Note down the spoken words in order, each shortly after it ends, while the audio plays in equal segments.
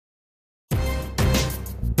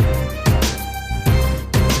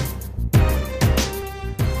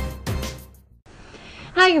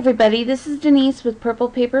Hi everybody, this is Denise with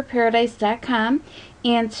PurplePaperParadise.com,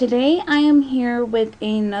 and today I am here with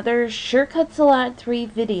another Shortcuts a Lot 3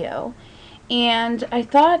 video, and I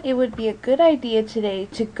thought it would be a good idea today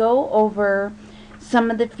to go over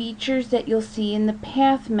some of the features that you'll see in the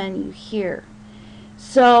path menu here.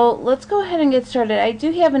 So let's go ahead and get started. I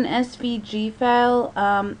do have an SVG file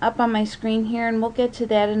up on my screen here, and we'll get to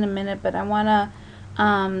that in a minute, but I want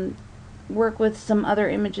to work with some other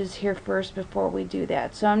images here first before we do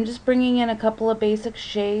that. So I'm just bringing in a couple of basic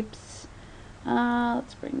shapes.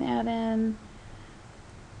 Let's bring that in,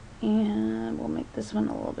 and we'll make this one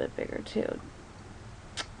a little bit bigger too.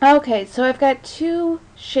 Okay, so I've got two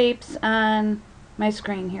shapes on my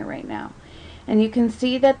screen here right now, and you can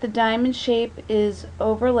see that the diamond shape is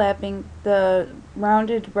overlapping the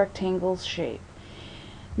rounded rectangle shape.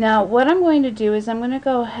 Now what I'm going to do is I'm going to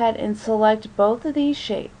go ahead and select both of these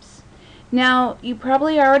shapes. Now, you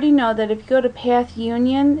probably already know that if you go to Path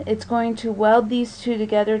Union, it's going to weld these two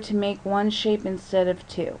together to make one shape instead of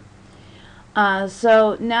two.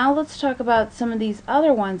 So now let's talk about some of these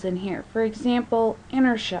other ones in here. For example,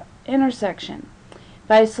 intersection. If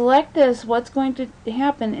I select this, what's going to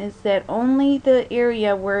happen is that only the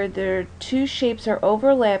area where the two shapes are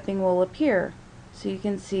overlapping will appear. So you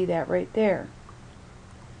can see that right there.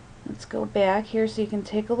 Let's go back here so you can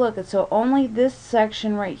take a look. So only this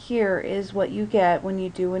section right here is what you get when you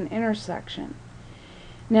do an intersection.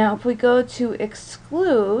 Now if we go to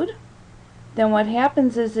exclude, then what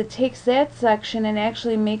happens is it takes that section and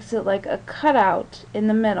actually makes it like a cutout in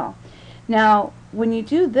the middle. Now when you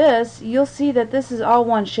do this, you'll see that this is all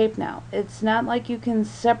one shape now. It's not like you can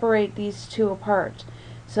separate these two apart.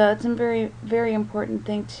 So that's a very, very important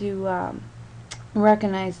thing to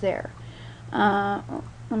recognize there.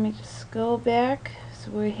 Let me just go back so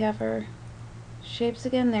we have our shapes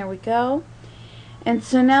again. There we go. And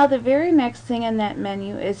so now the very next thing in that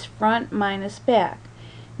menu is front minus back.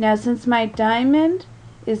 Now since my diamond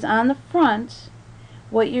is on the front,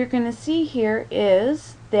 what you're going to see here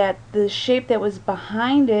is that the shape that was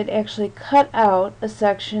behind it actually cut out a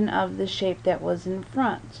section of the shape that was in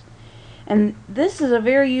front. And this is a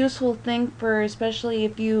very useful thing for especially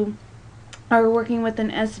if you are working with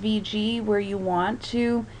an SVG where you want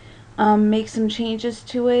to make some changes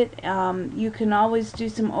to it. You can always do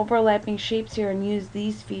some overlapping shapes here and use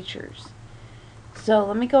these features. So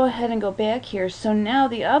let me go ahead and go back here. So now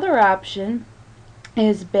the other option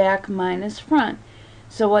is back minus front.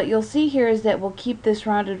 So what you'll see here is that we'll keep this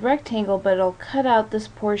rounded rectangle, but it'll cut out this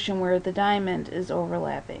portion where the diamond is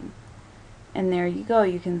overlapping. And there you go,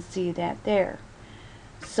 you can see that there.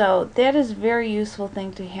 So that is a very useful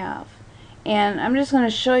thing to have. And I'm just going to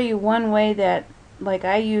show you one way that like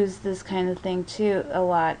I use this kind of thing too a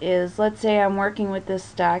lot is, let's say I'm working with this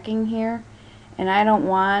stocking here and I don't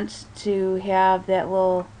want to have that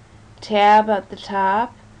little tab at the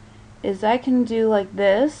top, is I can do like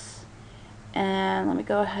this, and let me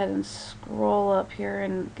go ahead and scroll up here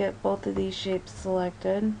and get both of these shapes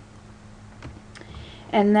selected.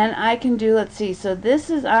 And then I can do, let's see, so this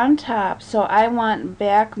is on top, so I want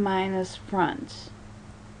back minus front.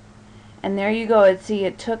 And there you go, see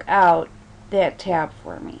it took out that tab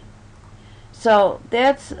for me. So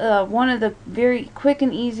that's one of the very quick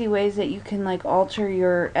and easy ways that you can like alter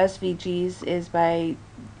your SVGs is by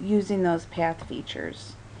using those path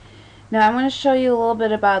features. Now I'm going to show you a little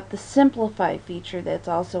bit about the simplify feature that's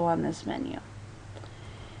also on this menu.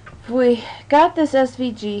 If we got this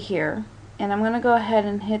SVG here, and I'm going to go ahead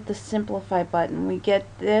and hit the simplify button, we get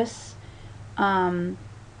this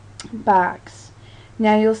box.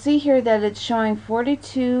 Now you'll see here that it's showing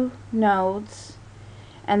 42 nodes,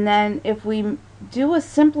 and then if we do a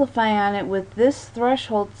simplify on it with this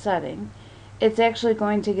threshold setting, it's actually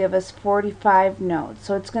going to give us 45 nodes.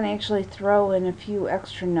 So it's going to actually throw in a few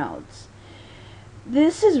extra nodes.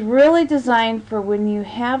 This is really designed for when you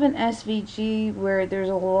have an SVG where there's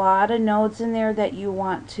a lot of nodes in there that you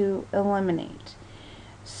want to eliminate.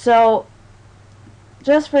 So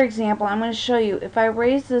just for example, I'm going to show you, if I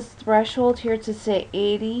raise this threshold here to say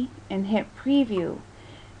 80 and hit preview,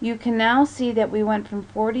 you can now see that we went from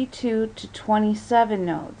 42 to 27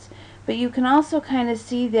 nodes. But you can also kind of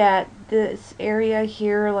see that this area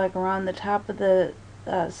here, like around the top of the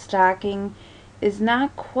stocking, is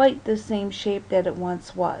not quite the same shape that it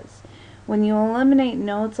once was. When you eliminate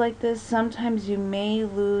nodes like this, sometimes you may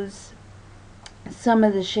lose some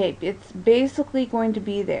of the shape. It's basically going to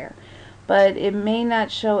be there, but it may not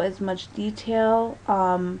show as much detail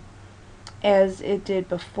as it did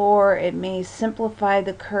before. It may simplify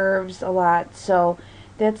the curves a lot, so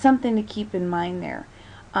that's something to keep in mind there.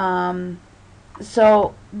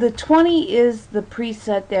 So the 20 is the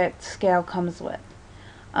preset that SCAL comes with.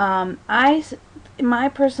 My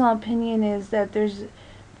personal opinion is that there's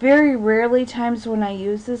very rarely times when I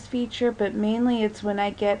use this feature, but mainly it's when I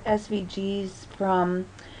get SVGs from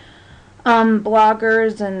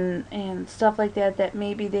bloggers and stuff like that, that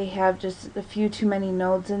maybe they have just a few too many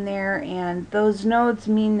nodes in there, and those nodes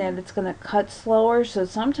mean that it's going to cut slower. So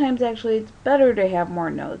sometimes actually it's better to have more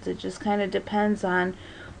nodes. It just kind of depends on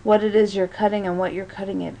what it is you're cutting and what you're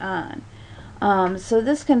cutting it on. So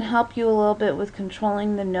this can help you a little bit with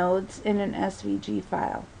controlling the nodes in an SVG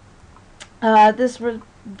file. This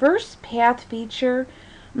reverse path feature,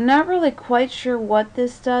 I'm not really quite sure what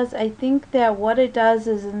this does. I think that what it does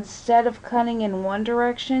is instead of cutting in one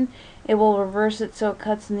direction, it will reverse it so it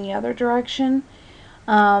cuts in the other direction.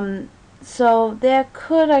 So that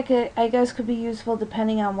I guess could be useful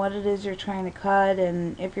depending on what it is you're trying to cut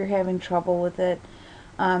and if you're having trouble with it.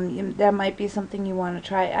 That might be something you want to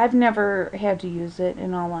try. I've never had to use it,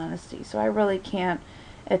 in all honesty, so I really can't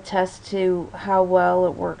attest to how well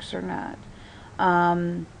it works or not.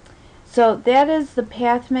 So that is the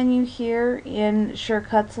path menu here in Sure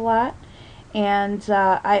Cuts a Lot. And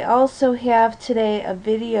I also have today a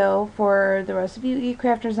video for the rest of you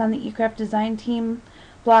eCrafters on the eCraft Design Team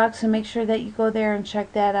blog, so make sure that you go there and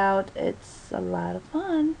check that out. It's a lot of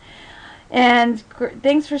fun. And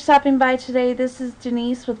thanks for stopping by today. This is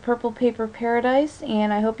Denise with Purple Paper Paradise,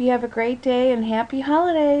 and I hope you have a great day and happy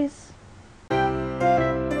holidays.